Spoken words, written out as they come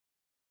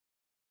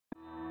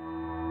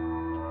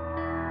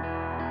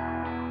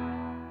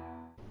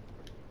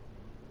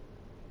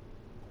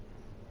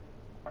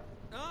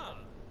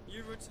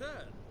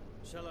turn.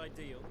 Shall I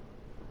deal?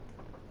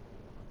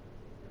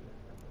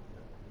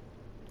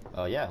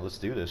 Yeah, let's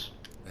do this.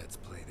 Let's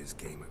play this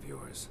game of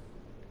yours.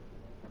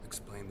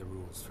 Explain the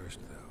rules first,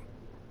 though.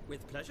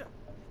 With pleasure.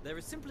 They're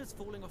as simple as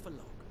falling off a log.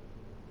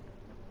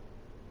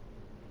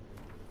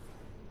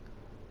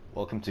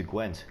 Welcome to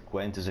Gwent.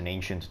 Gwent is an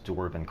ancient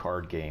dwarven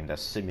card game that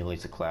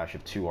simulates a clash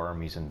of two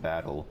armies in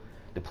battle.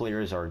 The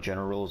players are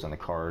generals and the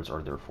cards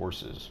are their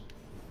forces.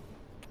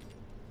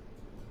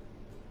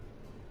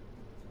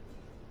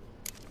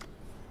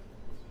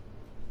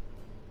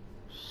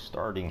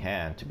 Starting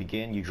hand. To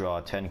begin, you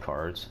draw 10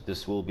 cards.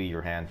 This will be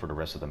your hand for the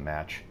rest of the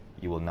match.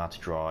 You will not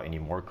draw any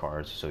more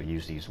cards, so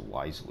use these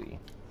wisely.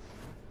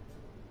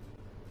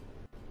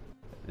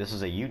 This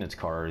is a unit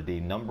card. The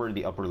number in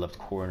the upper left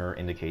corner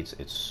indicates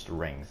its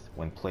strength.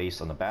 When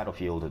placed on the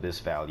battlefield, this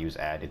value is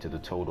added to the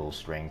total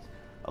strength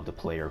of the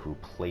player who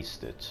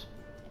placed it.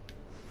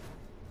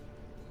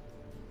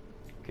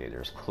 Okay,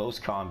 there's close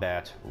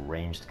combat,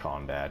 ranged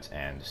combat,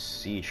 and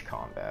siege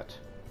combat.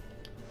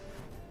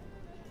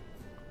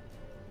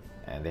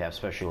 And they have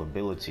special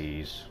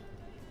abilities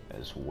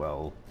as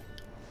well.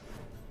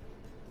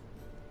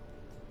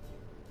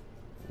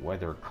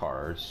 Weather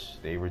cards.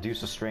 They reduce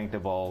the strength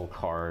of all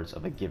cards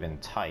of a given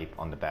type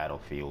on the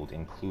battlefield,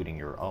 including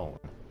your own.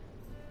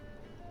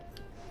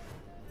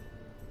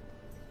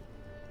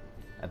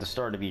 At the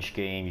start of each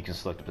game, you can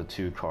select up to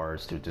 2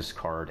 cards to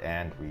discard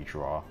and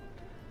redraw.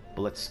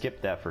 But let's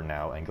skip that for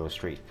now and go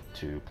straight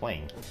to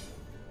playing.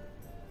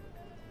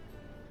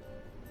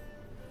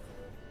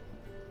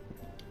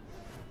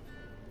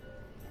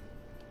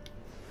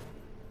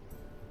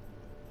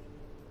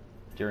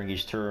 During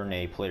each turn,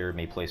 a player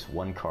may place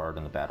 1 card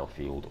on the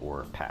battlefield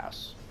or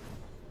pass.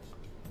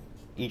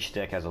 Each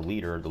deck has a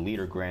leader. The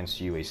leader grants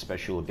you a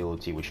special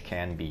ability which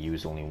can be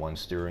used only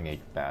once during a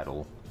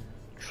battle.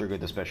 Trigger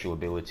the special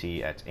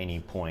ability at any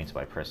point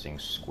by pressing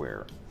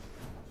square.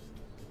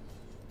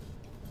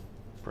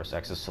 Press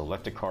X to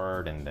select a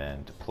card and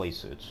then to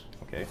place it.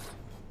 Okay.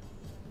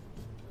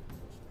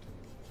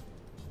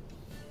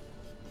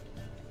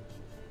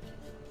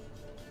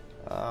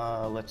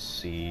 Let's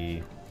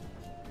see.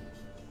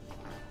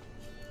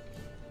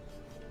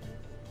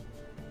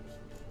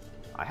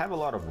 I have a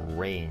lot of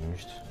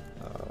ranged,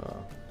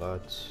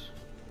 but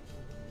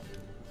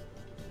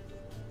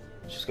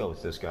let's just go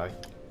with this guy.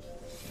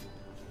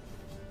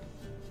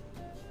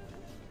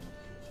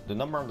 The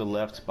number on the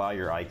left by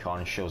your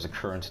icon shows the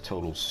current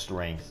total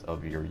strength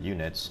of your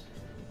units.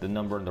 The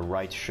number on the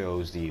right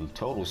shows the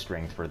total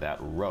strength for that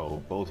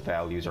row. Both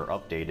values are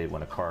updated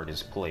when a card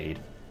is played.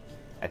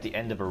 At the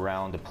end of a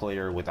round, the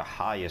player with the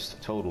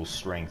highest total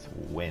strength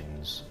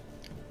wins.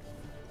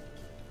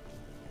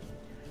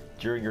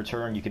 During your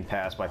turn, you can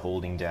pass by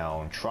holding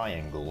down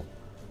triangle.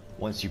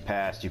 Once you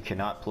pass, you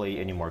cannot play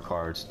any more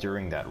cards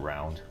during that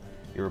round.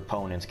 Your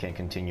opponent can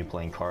continue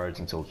playing cards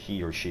until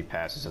he or she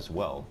passes as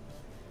well.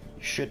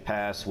 You should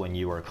pass when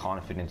you are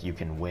confident you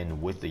can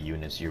win with the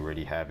units you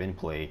already have in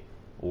play,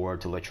 or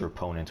to let your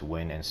opponent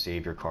win and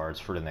save your cards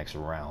for the next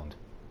round.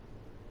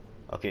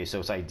 Okay, so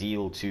it's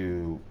ideal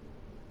to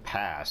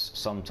pass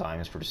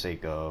sometimes for the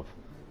sake of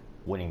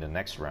winning the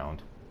next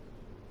round.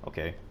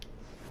 Okay.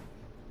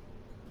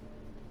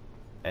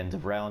 End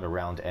of round. A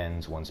round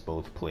ends once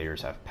both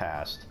players have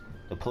passed.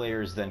 The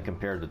players then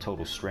compare the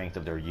total strength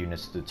of their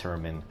units to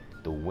determine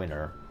the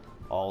winner.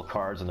 All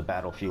cards on the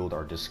battlefield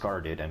are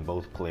discarded and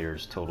both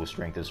players' total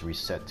strength is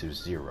reset to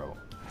 0.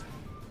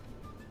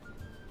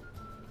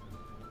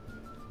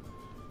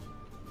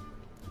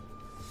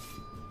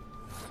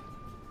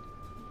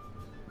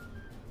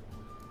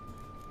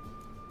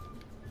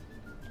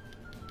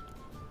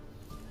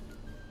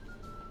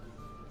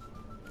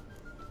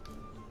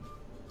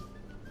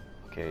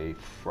 Okay,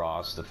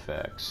 frost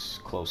effects,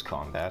 close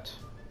combat.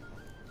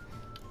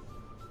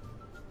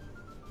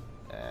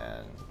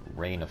 And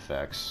rain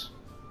effects,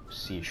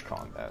 siege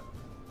combat.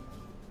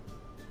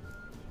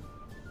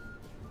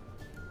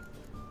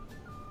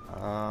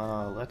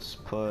 Let's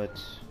put...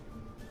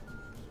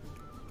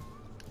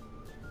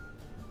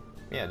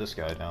 yeah, this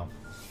guy now.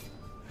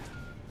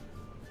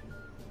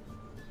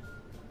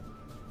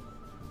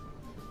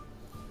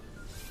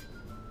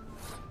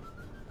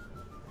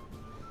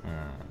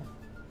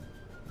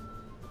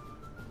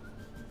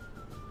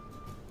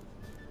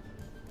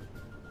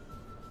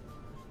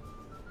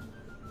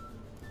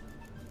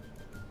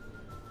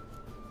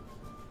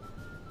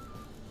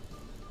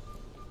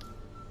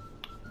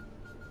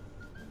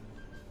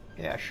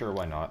 Yeah, sure,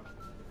 why not?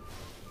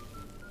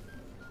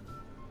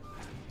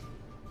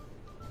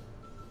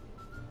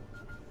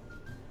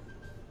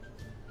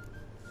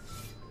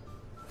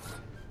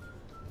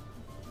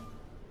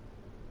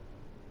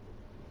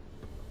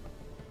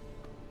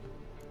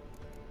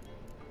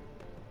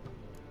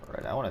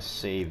 Alright, I want to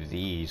save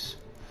these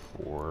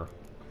for...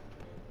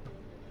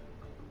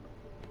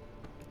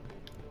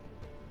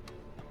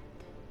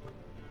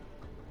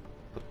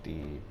 put the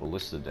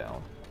ballista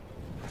down.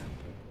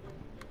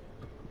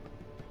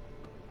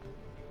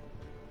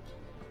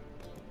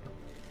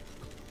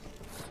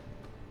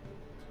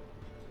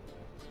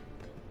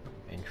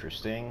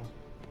 Interesting.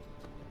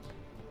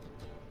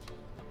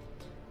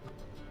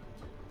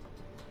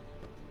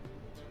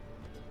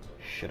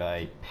 Should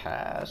I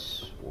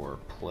pass or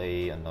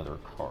play another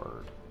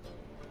card?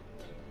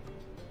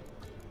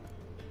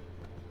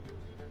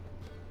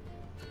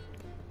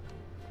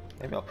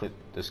 Maybe I'll put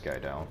this guy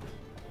down.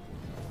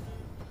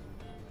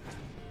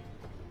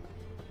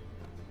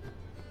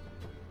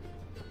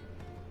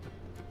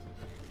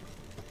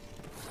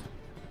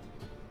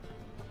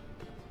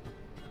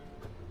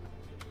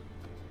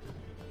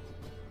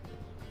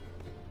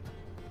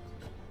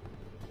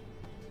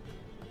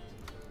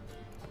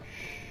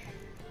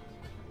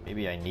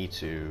 Maybe I need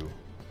to...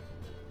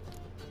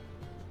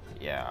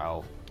 Yeah,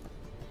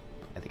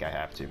 I think I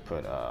have to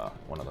put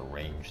one of the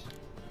ranged.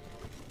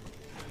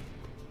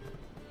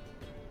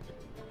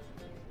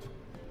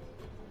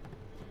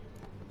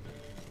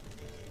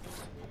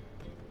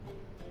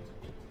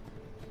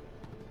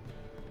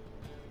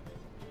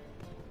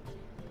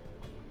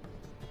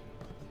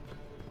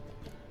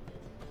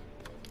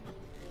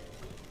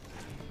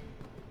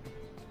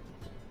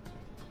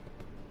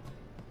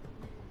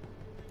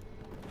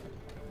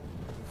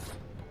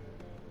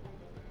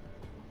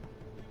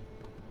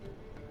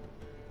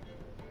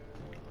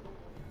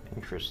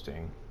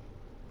 Interesting.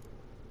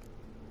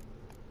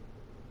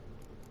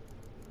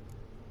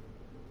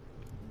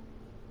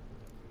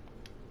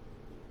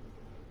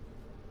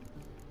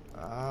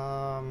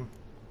 Oh,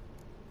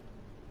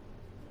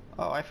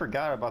 I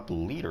forgot about the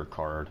leader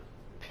card.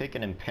 Pick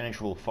an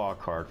impenetrable fog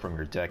card from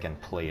your deck and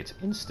play it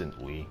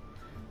instantly.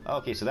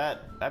 Okay, so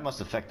that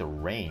must affect the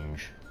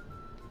range.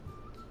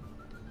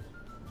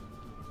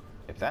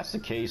 If that's the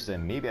case,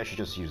 then maybe I should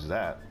just use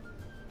that.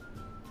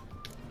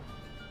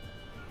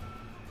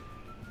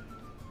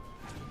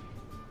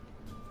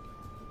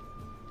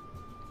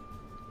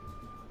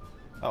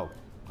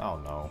 Oh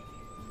no.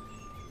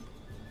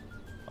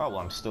 Oh well,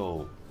 I'm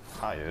still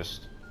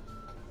highest.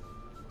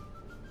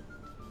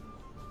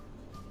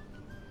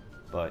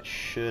 But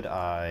should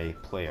I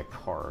play a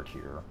card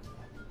here?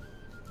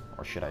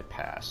 Or should I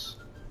pass?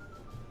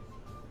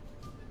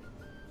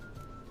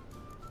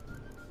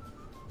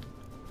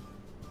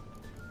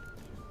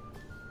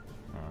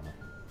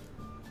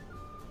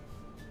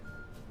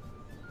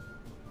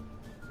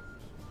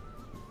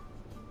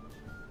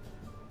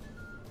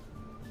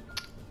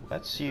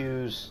 Let's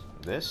use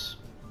this.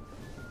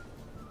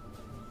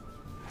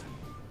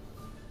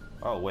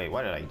 Oh wait,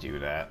 why did I do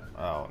that?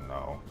 Oh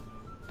no.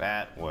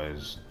 That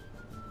was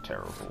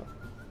terrible.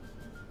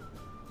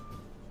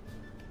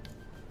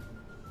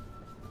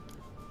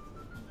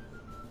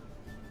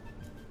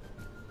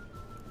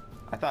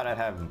 I thought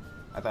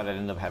I'd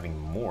end up having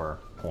more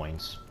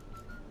points.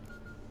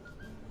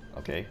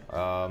 Okay,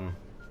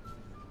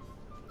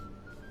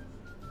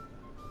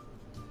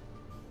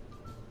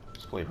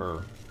 let's play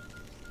her.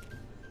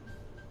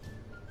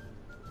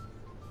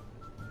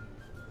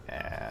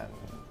 And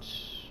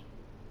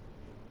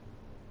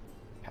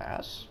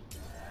pass.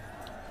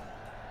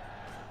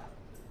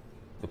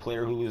 The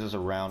player who loses a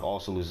round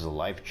also loses a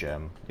life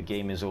gem. The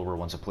game is over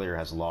once a player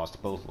has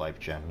lost both life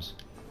gems.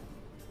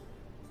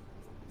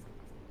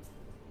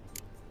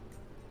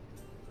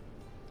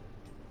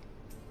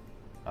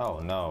 Oh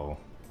no.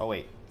 Oh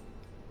wait.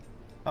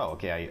 Oh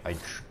okay,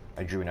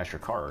 I drew an extra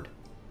card.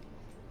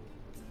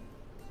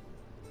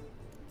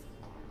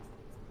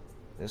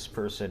 This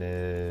person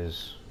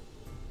is...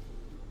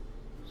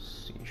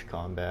 Siege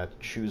Combat.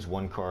 Choose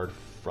one card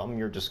from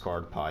your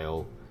discard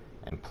pile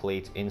and play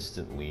it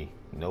instantly.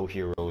 No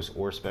heroes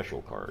or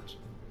special cards.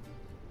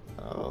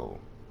 Oh.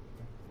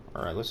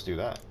 Alright, let's do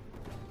that.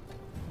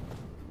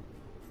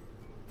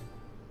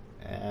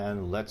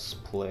 And let's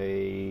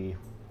play...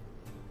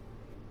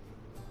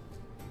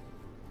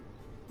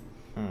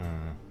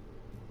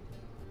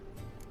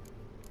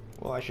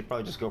 Well, I should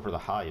probably just go for the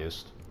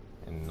highest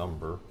in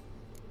number.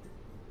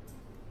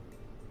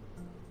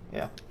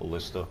 Yeah,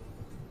 Ballista.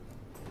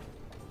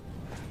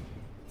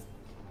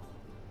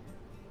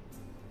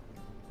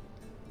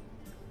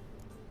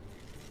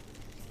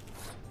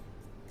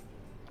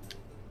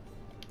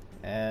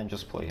 And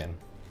just play him.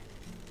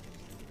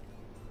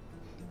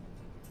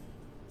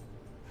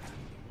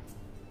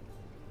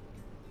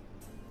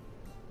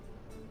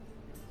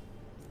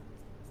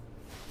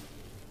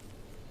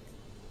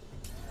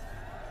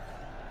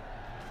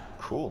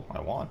 Cool, I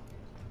won.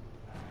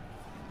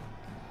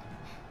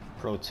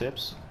 Pro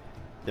tips: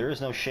 there is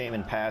no shame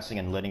in passing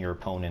and letting your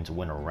opponent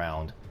win a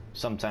round.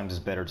 Sometimes it's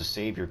better to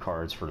save your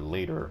cards for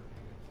later.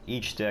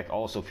 Each deck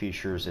also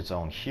features its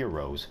own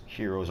heroes.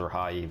 Heroes are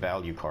high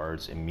value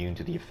cards immune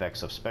to the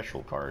effects of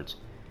special cards.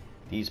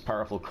 These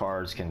powerful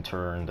cards can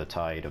turn the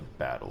tide of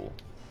battle.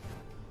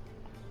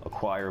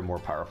 Acquire more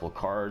powerful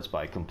cards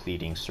by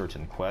completing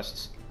certain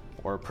quests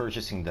or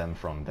purchasing them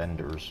from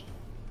vendors.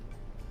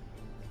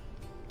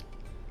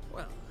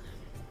 Well,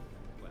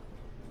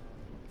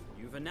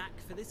 you've a knack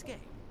for this game.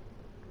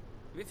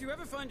 If you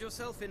ever find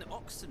yourself in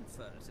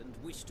Oxenfurt and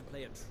wish to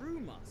play a true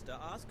master,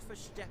 ask for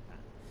Stepan.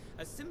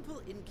 A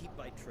simple innkeep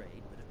by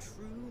trade, but a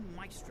true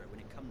maestro when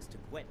it comes to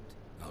Gwent.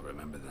 I'll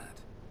remember that.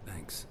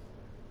 Thanks.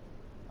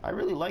 I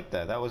really liked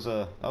that. That was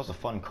a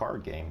fun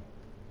card game.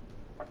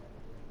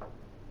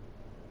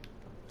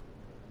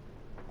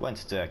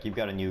 Gwent deck, you've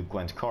got a new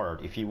Gwent card.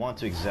 If you want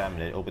to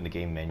examine it, open the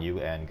game menu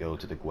and go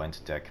to the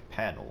Gwent deck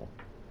panel.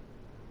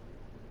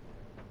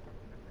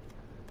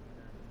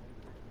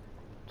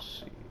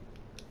 Let's see.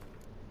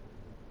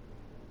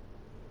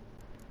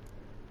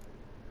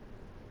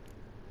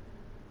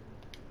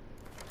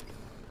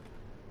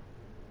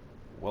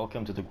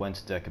 Welcome to the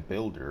Gwent deck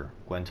builder.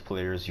 Gwent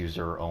players use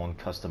their own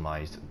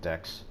customized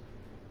decks.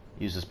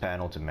 Use this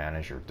panel to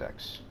manage your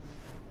decks.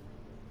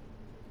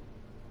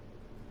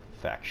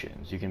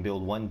 Factions. You can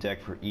build one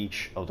deck for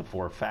each of the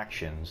 4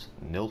 factions: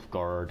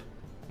 Nilfgaard,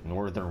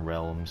 Northern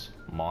Realms,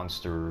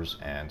 Monsters,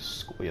 and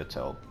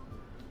Scoia'tael.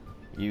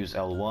 Use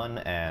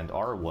L1 and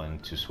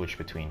R1 to switch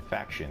between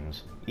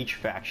factions. Each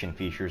faction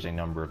features a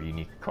number of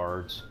unique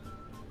cards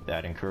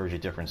that encourage a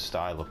different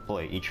style of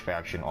play. Each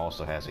faction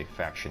also has a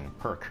faction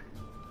perk.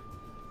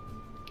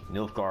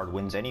 Nilfgaard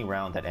wins any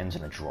round that ends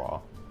in a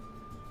draw.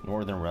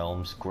 Northern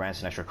Realms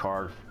grants an extra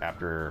card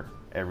after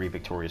every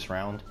victorious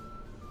round.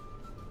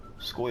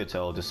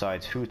 Scoia'tael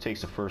decides who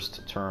takes the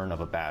first turn of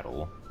a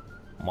battle.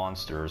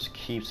 Monsters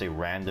keeps a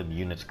random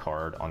unit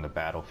card on the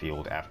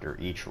battlefield after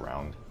each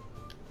round.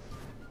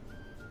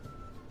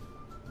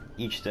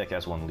 Each deck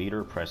has 1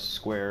 leader. Press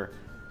square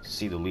to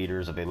see the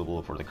leaders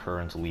available for the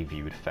currently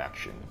viewed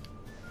faction.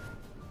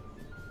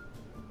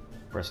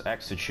 Press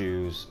X to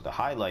choose the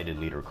highlighted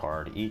leader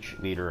card. Each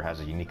leader has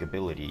a unique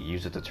ability.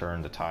 Use it to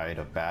turn the tide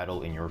of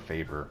battle in your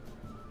favor.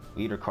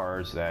 Leader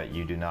cards that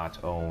you do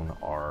not own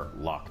are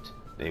locked.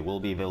 They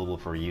will be available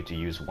for you to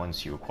use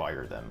once you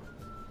acquire them.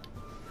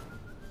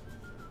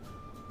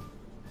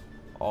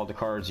 All the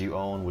cards you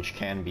own which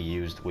can be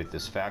used with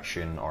this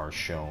faction are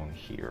shown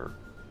here.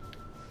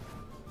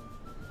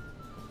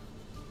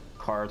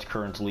 Cards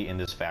currently in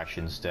this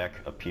faction's deck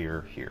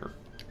appear here.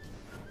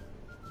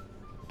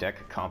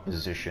 Deck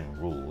composition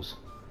rules.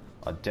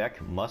 A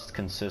deck must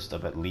consist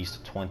of at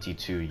least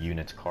 22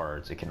 unit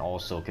cards. It can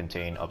also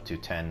contain up to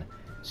 10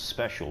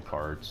 special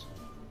cards.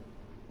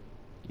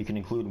 You can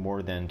include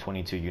more than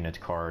 22 unit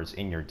cards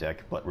in your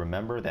deck, but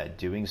remember that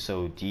doing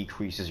so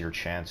decreases your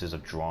chances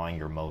of drawing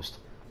your most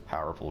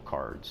powerful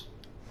cards.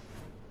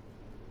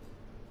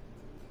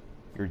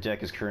 Your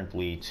deck is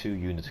currently 2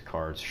 unit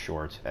cards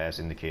short, as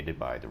indicated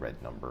by the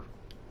red number.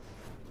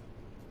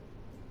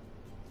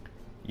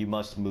 You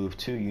must move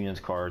 2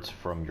 unit cards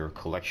from your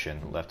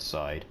collection, left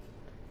side,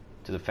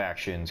 to the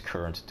faction's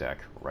current deck,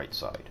 right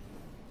side.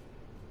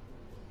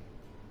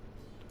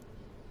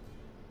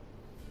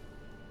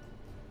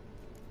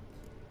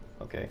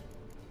 Okay.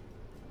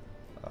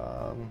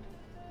 Can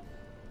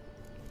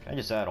I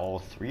just add all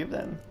 3 of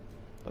them?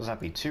 Doesn't have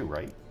to be 2,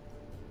 right?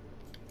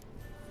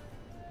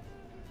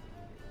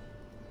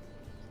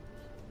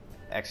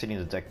 Exiting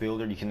the deck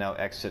builder. You can now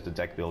exit the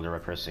deck builder by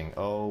pressing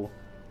O.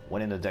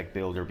 When in the deck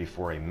builder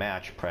before a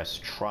match, press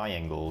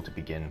triangle to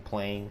begin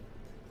playing,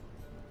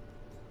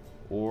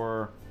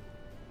 or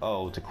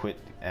O to quit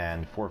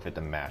and forfeit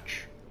the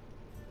match.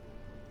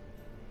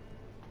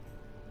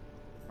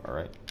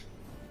 Alright.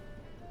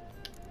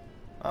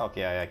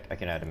 Okay, I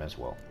can add him as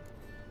well.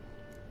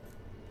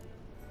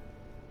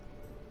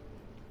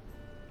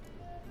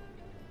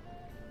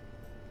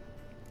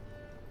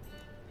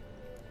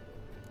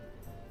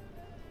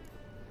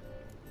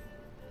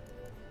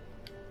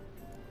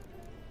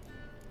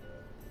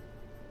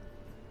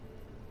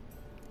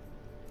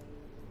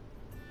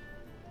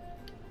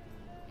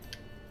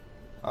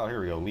 Oh,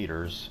 here we go,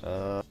 leaders.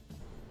 Okay,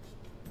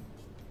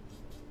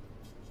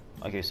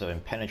 so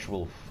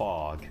impenetrable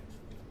fog.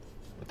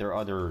 But there are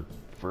other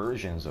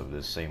versions of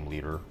this same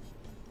leader.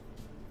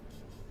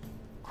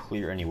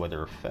 Clear any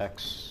weather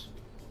effects.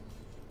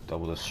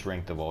 Double the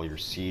strength of all your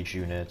siege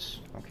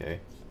units. Okay.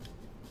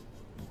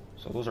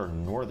 So those are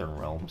Northern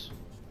Realms.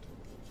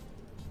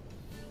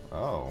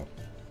 Oh.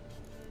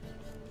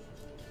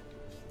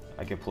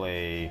 I could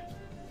play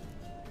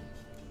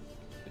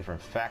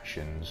different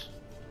factions.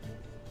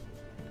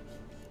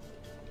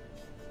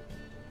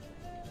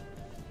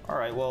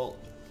 Alright, well,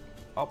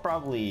 I'll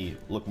probably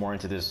look more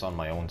into this on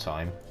my own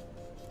time.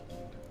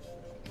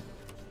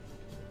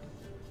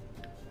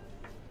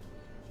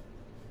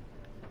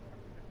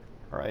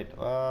 Alright,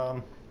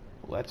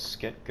 let's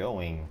get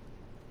going.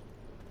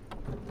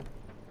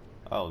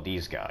 Oh,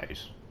 these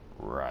guys.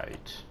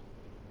 Right.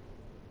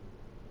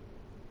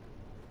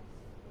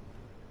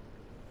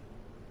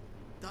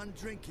 Done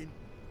drinking?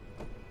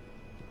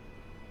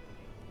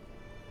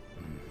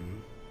 Mm-hmm.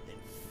 Then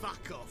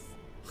fuck off.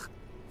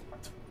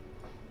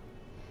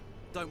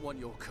 Don't want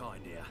your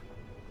kind here.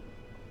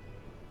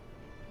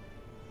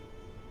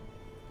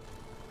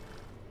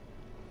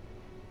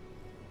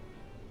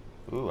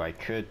 Ooh, I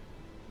could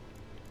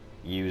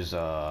use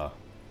the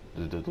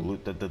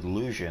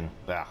delusion,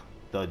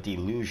 the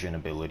delusion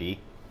ability.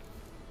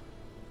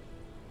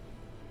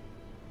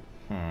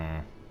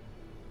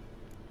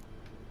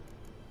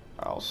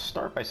 I'll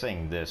start by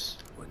saying this.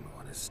 Wouldn't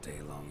want to stay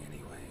long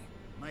anyway.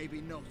 Maybe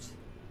not.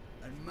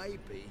 And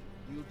maybe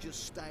you'll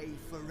just stay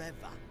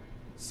forever.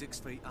 6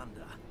 feet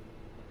under.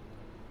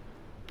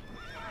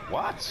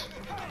 What?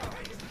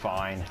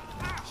 Fine.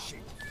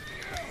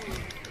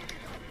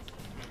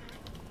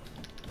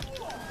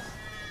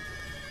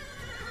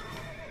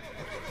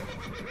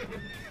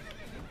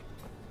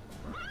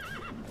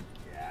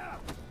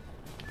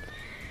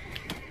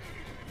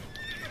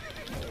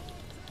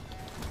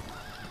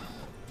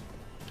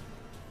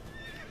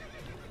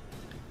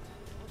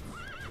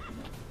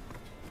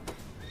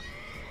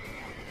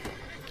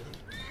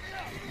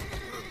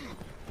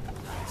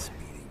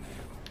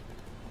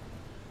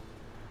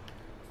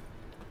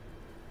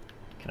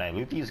 Can I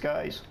loot these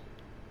guys?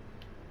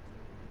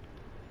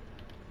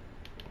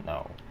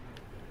 No.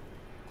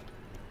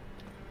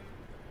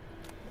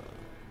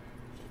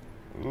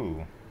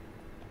 Ooh.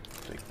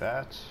 Take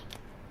that.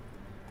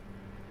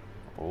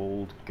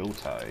 Old goat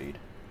hide.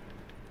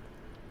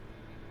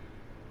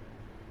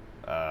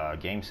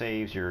 Game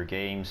saves. Your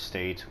game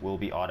state will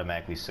be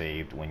automatically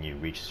saved when you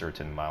reach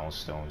certain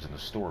milestones in the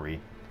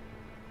story.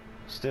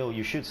 Still,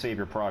 you should save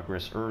your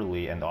progress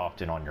early and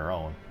often on your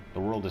own. The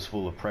world is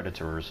full of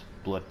predators,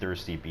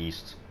 bloodthirsty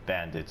beasts,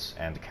 bandits,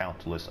 and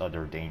countless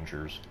other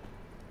dangers.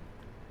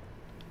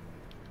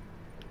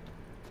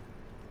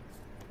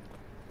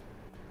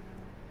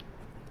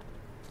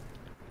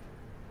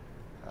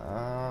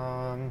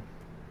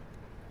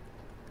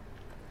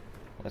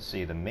 Let's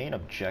see, the main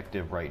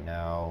objective right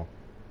now...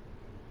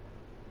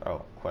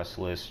 Oh, quest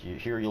list.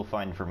 Here you'll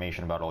find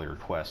information about all your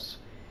quests.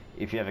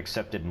 If you have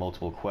accepted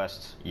multiple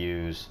quests,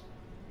 use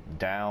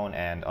down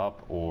and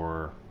up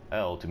or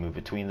L to move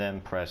between them.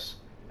 Press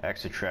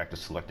X to track the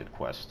selected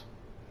quest.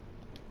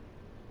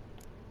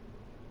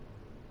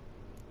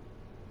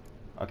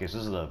 Okay, so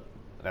this is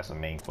that's the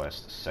main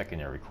quest. The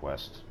secondary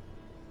quest.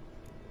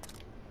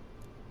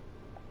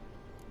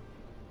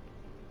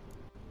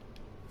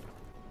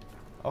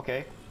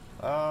 Okay.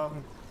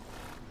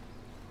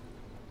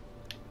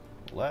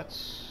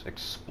 Let's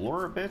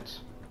explore a bit.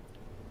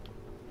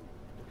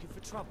 Looking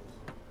for trouble?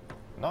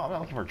 No, I'm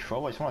not looking for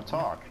trouble. I just want to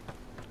talk.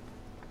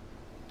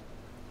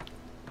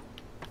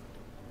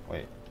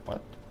 Wait,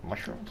 what?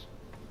 Mushrooms?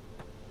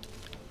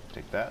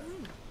 Take that.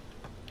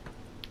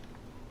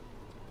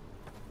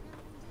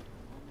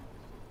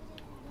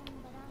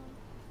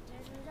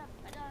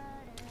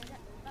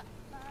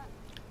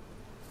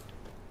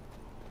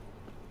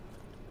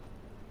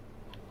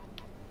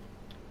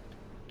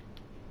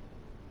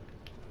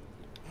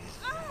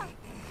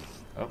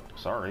 Oh,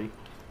 sorry.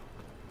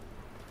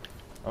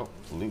 Oh,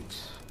 loot.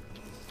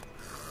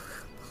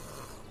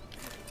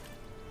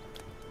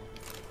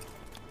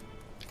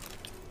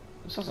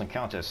 This doesn't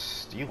count as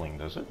stealing,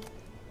 does it?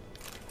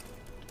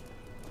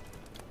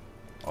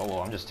 Oh,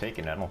 well, I'm just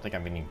taking it. I don't think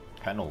I'm getting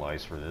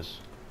penalized for this.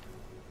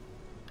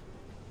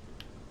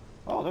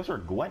 Oh, those are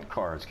Gwent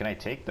cards. Can I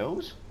take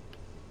those?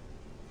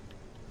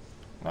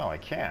 No, I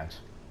can't.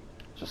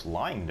 It's just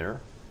lying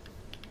there.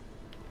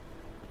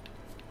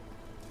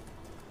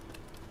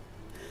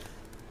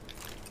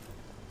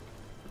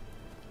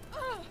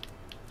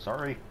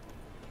 Sorry.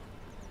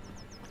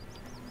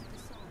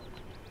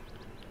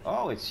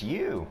 Oh, it's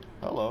you.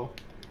 Hello.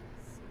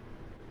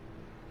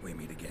 We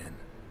meet again.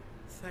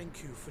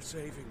 Thank you for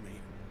saving me.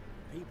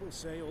 People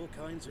say all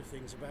kinds of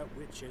things about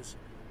witches,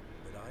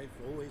 but I've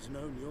always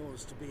known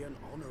yours to be an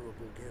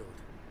honorable guild.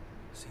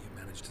 So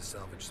you managed to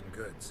salvage some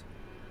goods.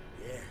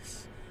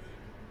 Yes,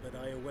 but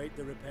I await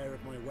the repair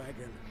of my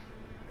wagon.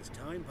 As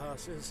time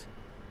passes,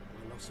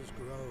 my losses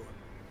grow.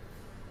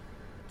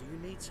 Do you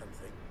need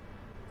something?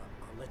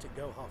 I'll let it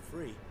go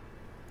half-free.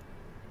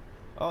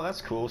 Oh,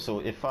 that's cool. So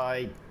if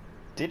I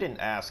didn't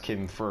ask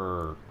him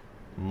for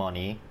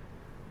money,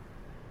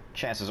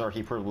 chances are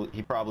he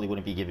probably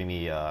wouldn't be giving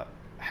me a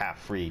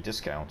half-free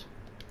discount.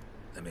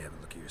 Let me have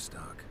a look at your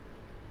stock.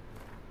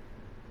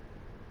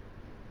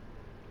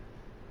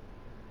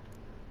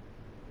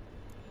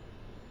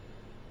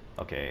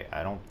 Okay,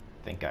 I don't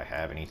think I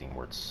have anything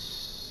worth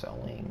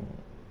selling.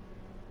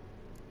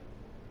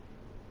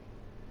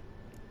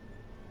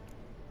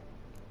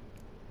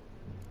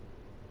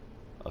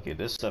 Okay,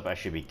 this stuff I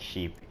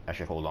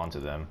should hold on to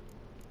them.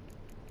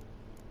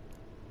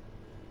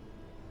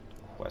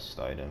 Quest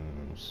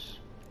items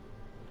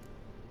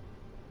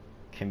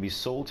can be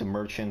sold to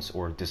merchants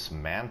or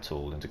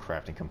dismantled into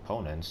crafting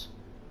components.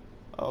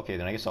 Okay,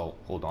 then I guess I'll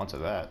hold on to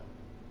that.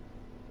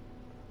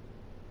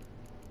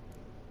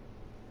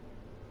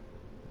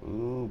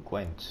 Ooh,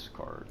 Gwent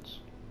cards.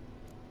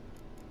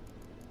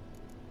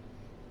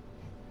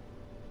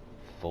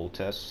 Full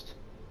test.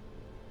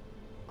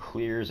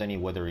 Clears any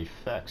weather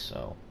effects,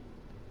 so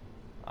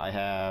I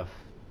have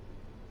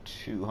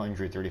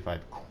 235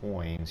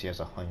 coins. He has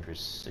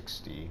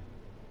 160.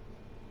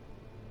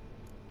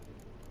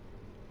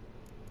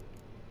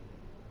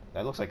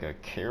 That looks like a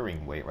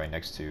carrying weight right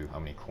next to how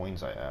many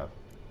coins I have.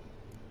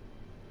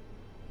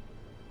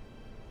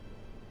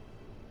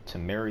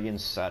 Temerian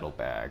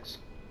saddlebags.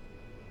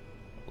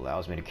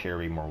 Allows me to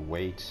carry more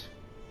weight.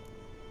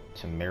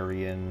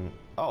 Temerian...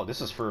 Oh,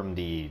 this is from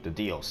the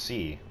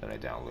DLC that I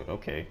downloaded.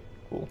 Okay,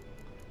 cool.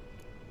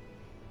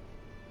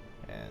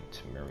 And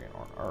Temerian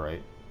armor.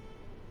 Alright.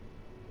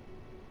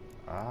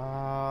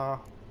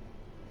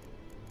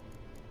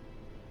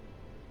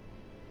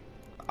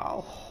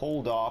 I'll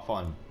hold off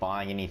on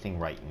buying anything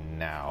right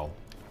now.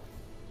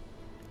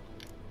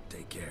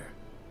 Take care.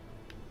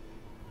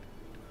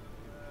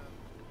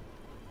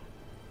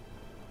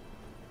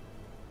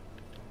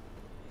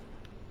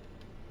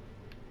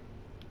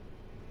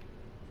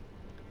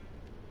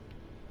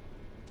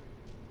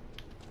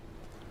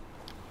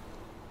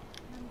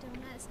 Mum,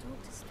 don't let us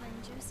talk to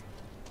strangers.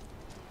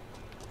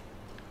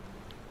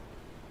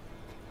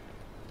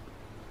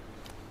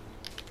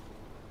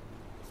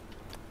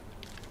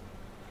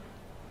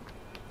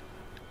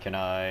 Can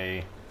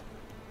I...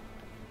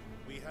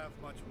 We have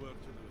much work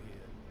to do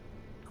here.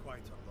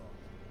 Quite a lot.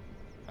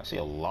 I see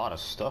a lot of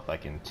stuff I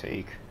can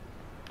take.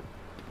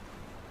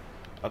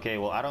 Okay,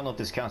 well, I don't know if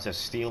this counts as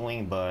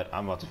stealing, but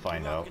I'm about to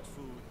find out. Rocket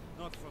food,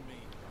 not for me.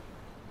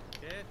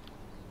 Yeah?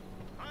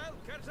 I'll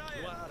cut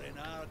You are in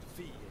hard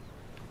field.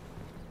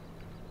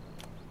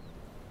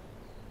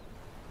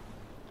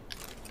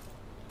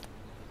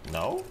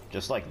 No?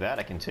 Just like that,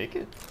 I can take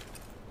it?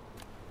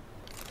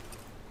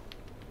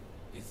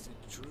 Is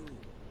it true?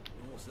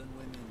 Northern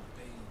women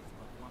bathe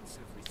but once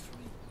every 3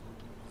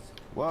 moons.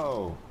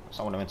 Whoa, that's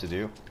not what I meant to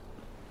do.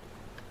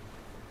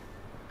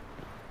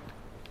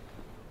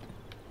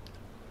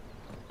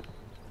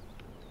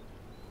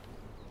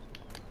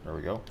 There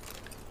we go.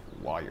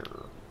 Wire.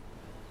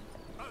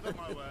 Out of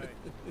my way.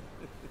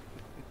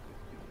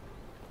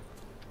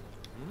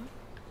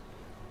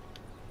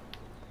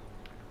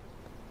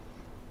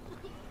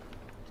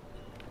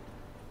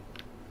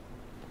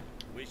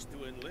 Wish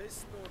to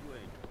enlist,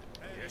 Nordling?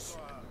 Yes.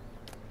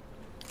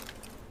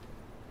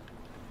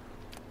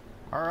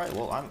 Alright,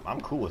 well,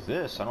 I'm cool with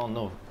this. I don't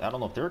know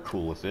if they're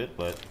cool with it,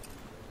 but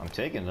I'm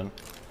taking them.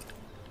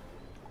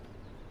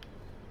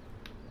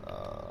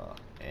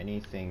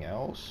 Anything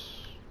else?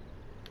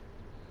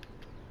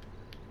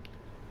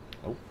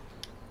 Nope.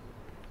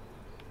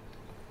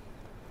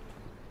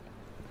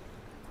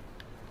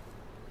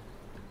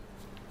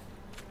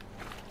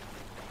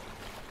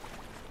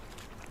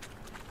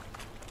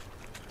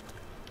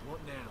 What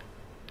now?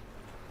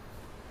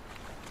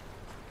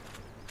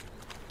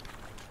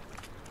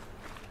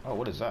 Oh,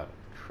 what is that?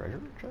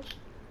 Treasure chest?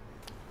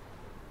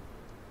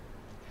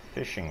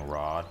 Fishing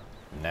rod,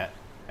 net,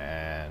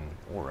 and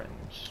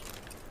orange.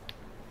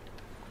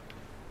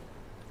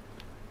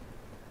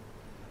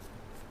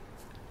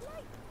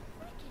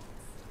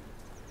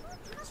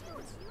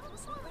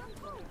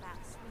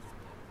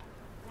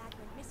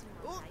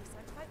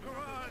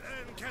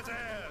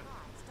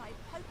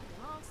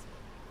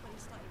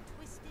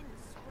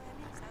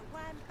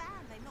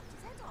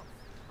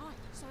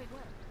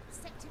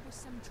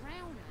 Some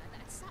drowner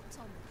that had sat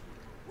on the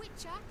key.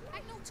 Witcher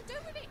had naught to do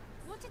with it.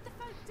 What did the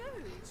folk do?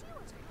 Gee, I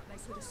don't know. They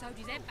could have sewed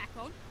his head back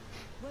on.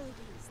 Word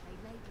is, they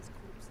laid his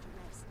corpse to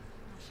rest.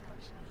 Hush,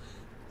 hush, hush.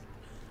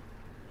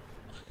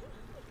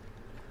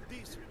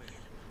 Decently.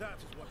 That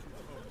is what you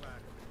spoke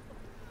back.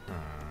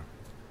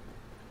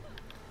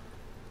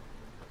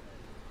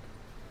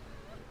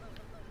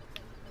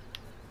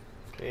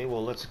 Okay,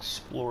 well, let's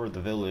explore the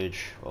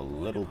village a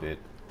little bit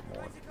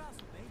more.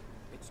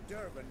 It's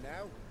Durban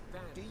now.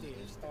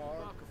 D-E-R-V-A-N,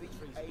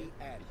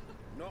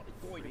 not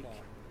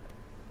Goidemar.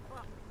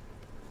 What?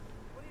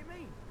 What do you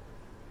mean?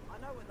 I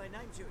know what they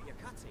named you at your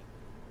cutting.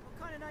 What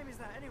kind of name is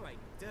that anyway?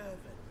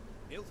 Durban.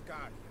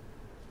 Nilfgaardian.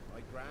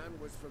 My gran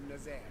was from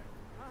Nazaire.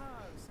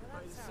 Oh, so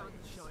that's how it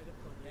is.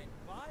 Then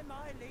by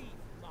my leave,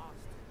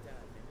 Master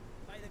Durban,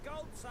 may the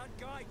gold sun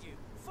guide you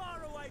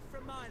far away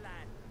from my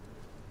land.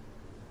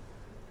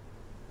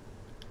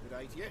 Good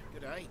day to you,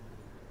 good day.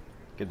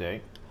 Good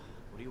day.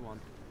 What do you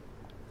want?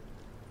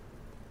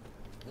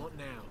 What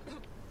now?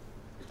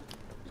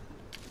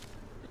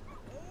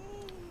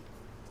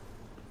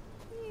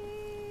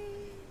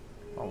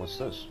 Oh, what's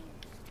this?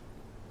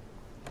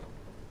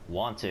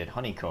 Wanted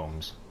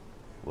honeycombs.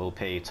 Will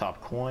pay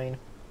top coin.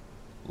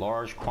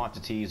 Large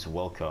quantities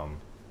welcome.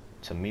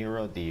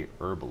 Tamira the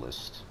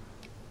herbalist.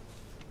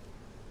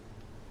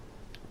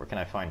 Where can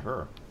I find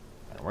her?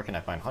 And where can I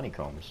find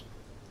honeycombs?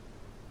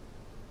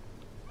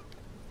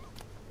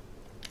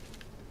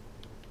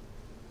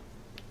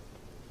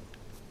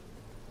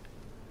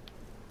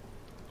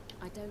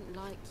 I don't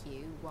like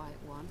you, White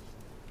One.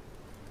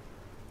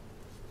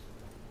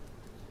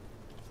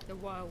 The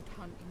wild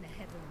hunt in the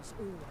heavens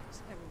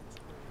always heralds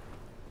war.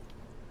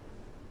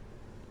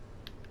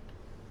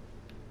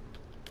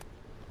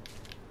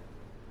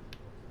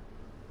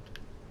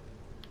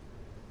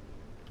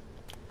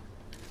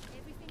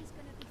 Everything's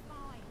gonna be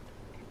fine.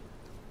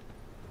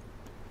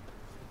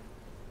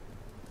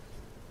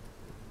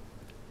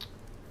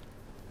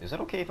 Is it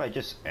okay if I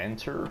just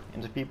enter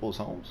into people's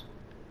homes?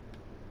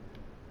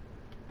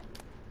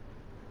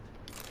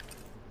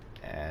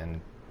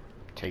 And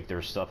take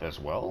their stuff as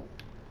well?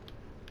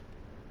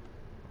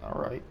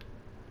 Alright.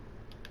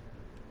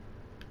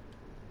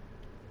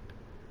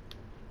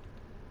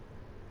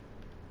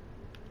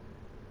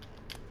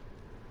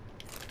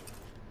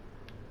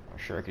 I'm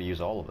sure I could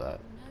use all of that.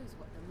 Who knows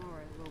what the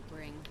morrow will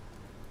bring?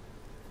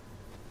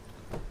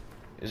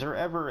 Is there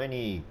ever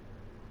any...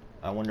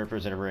 I wonder if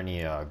there's ever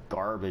any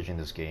garbage in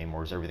this game,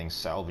 or is everything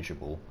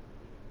salvageable?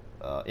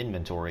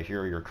 Inventory,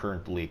 here are your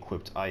currently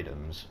equipped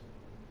items.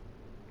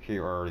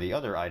 Here are the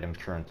other items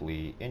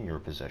currently in your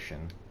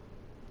possession.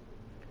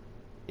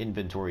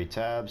 Inventory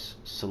tabs.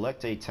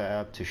 Select a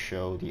tab to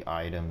show the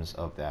items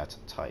of that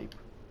type.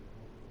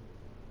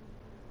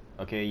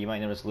 Okay, you might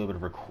notice a little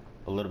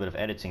bit of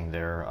editing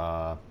there.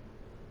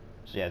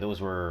 So yeah, those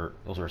were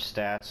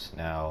stats.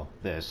 Now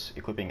this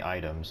equipping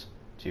items.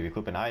 To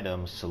equip an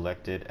item,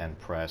 select it and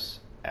press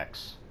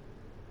X.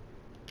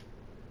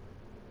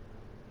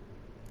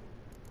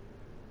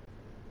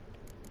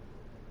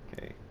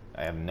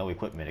 I have no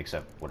equipment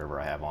except whatever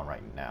I have on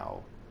right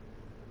now.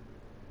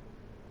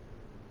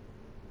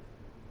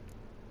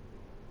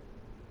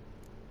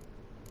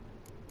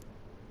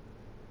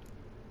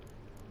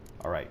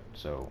 Alright,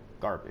 so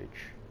garbage.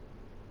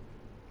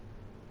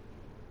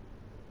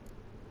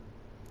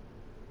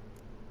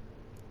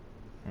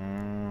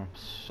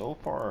 So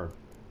far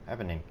I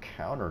haven't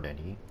encountered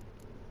any.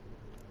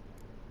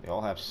 They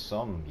all have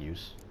some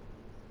use.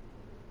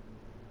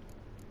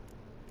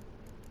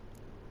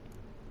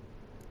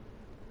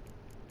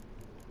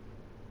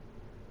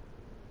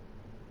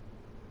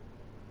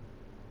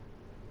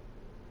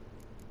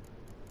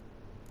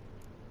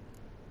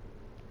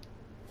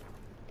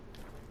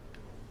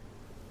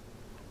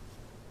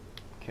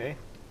 Okay.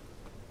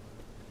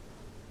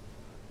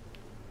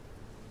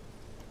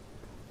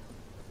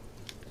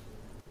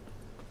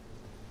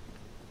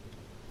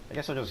 I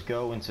guess I'll just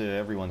go into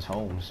everyone's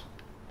homes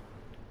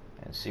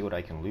and see what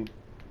I can loot.